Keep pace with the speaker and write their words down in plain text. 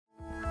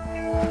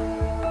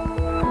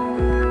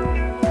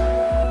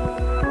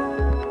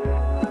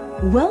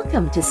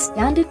Welcome to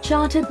Standard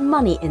Chartered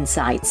Money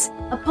Insights,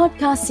 a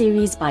podcast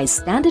series by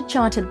Standard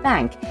Chartered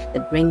Bank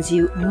that brings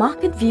you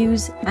market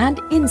views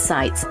and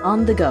insights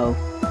on the go.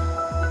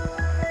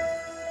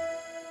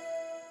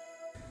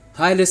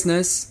 Hi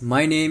listeners,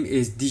 my name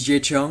is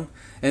DJ Cheong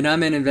and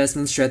I'm an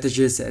investment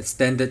strategist at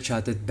Standard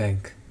Chartered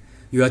Bank.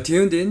 You are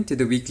tuned in to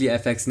the weekly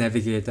FX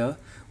Navigator,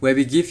 where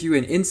we give you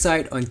an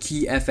insight on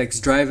key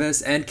FX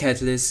drivers and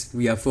catalysts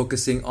we are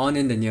focusing on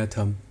in the near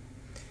term.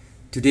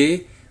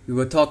 Today, we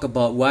will talk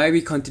about why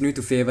we continue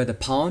to favor the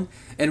pound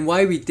and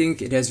why we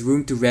think it has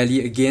room to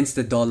rally against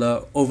the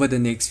dollar over the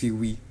next few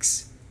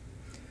weeks.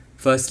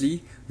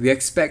 Firstly, we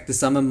expect the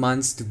summer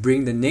months to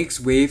bring the next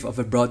wave of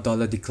a broad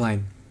dollar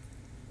decline.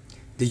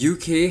 The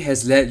UK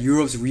has led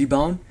Europe's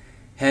rebound,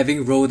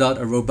 having rolled out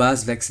a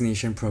robust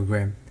vaccination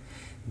program.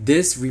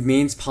 This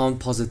remains pound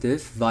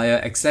positive via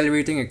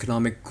accelerating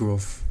economic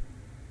growth.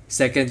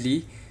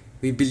 Secondly,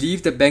 we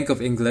believe the Bank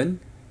of England,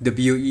 the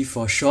BOE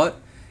for short,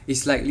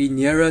 is likely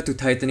nearer to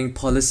tightening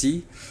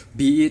policy,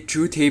 be it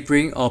through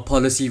tapering or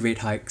policy rate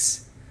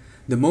hikes.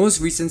 The most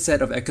recent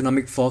set of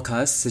economic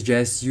forecasts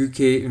suggests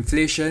UK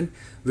inflation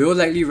will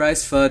likely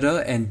rise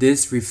further, and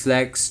this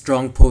reflects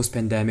strong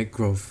post-pandemic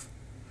growth.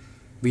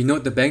 We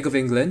note the Bank of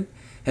England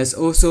has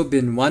also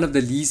been one of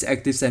the least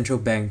active central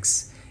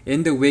banks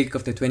in the wake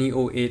of the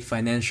 2008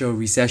 financial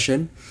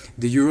recession,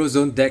 the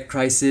Eurozone debt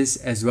crisis,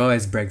 as well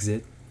as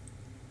Brexit.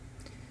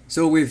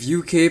 So with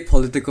UK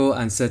political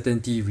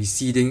uncertainty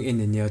receding in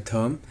the near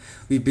term,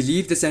 we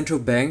believe the central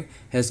bank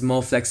has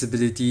more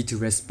flexibility to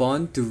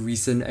respond to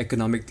recent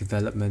economic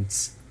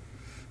developments.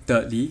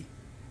 Thirdly,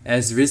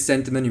 as risk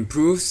sentiment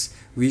improves,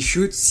 we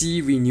should see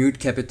renewed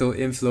capital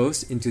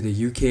inflows into the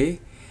UK,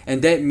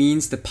 and that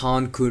means the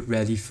pound could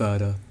rally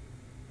further.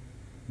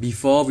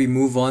 Before we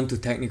move on to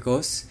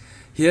technicals,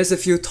 here's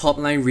a few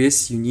top-line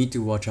risks you need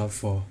to watch out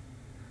for.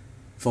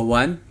 For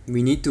one,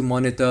 we need to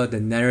monitor the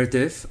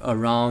narrative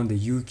around the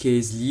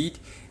UK's lead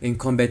in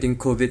combating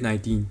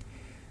COVID-19,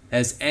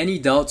 as any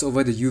doubts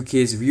over the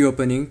UK's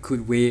reopening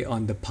could weigh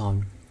on the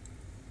pound.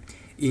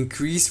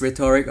 Increased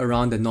rhetoric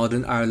around the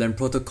Northern Ireland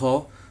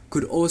Protocol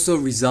could also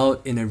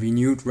result in a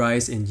renewed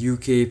rise in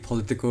UK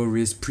political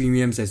risk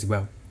premiums as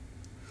well.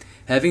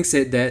 Having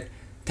said that,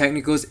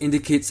 technicals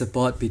indicate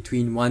support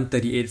between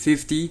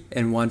 138.50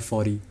 and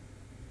 140.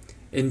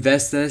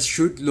 Investors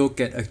should look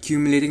at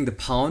accumulating the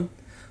pound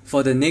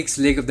for the next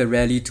leg of the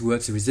rally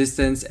towards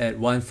resistance at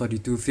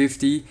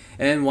 142.50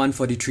 and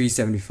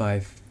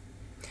 143.75.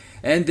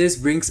 And this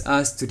brings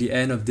us to the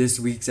end of this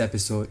week's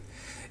episode.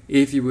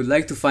 If you would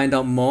like to find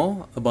out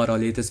more about our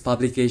latest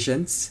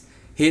publications,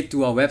 head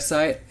to our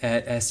website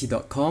at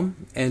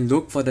se.com and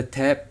look for the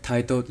tab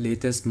titled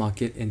Latest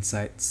Market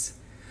Insights.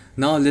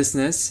 Now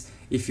listeners,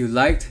 if you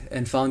liked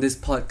and found this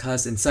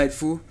podcast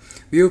insightful,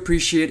 we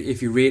appreciate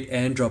if you rate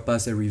and drop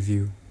us a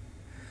review.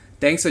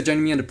 Thanks for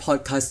joining me on the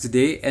podcast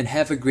today and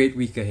have a great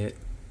week ahead.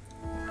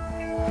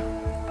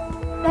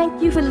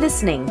 Thank you for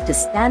listening to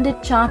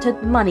Standard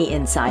Chartered Money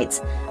Insights,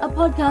 a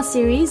podcast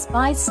series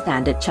by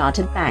Standard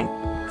Chartered Bank.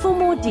 For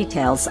more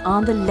details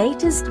on the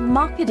latest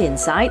market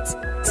insights,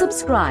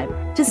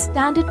 subscribe to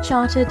Standard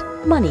Chartered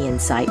Money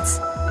Insights.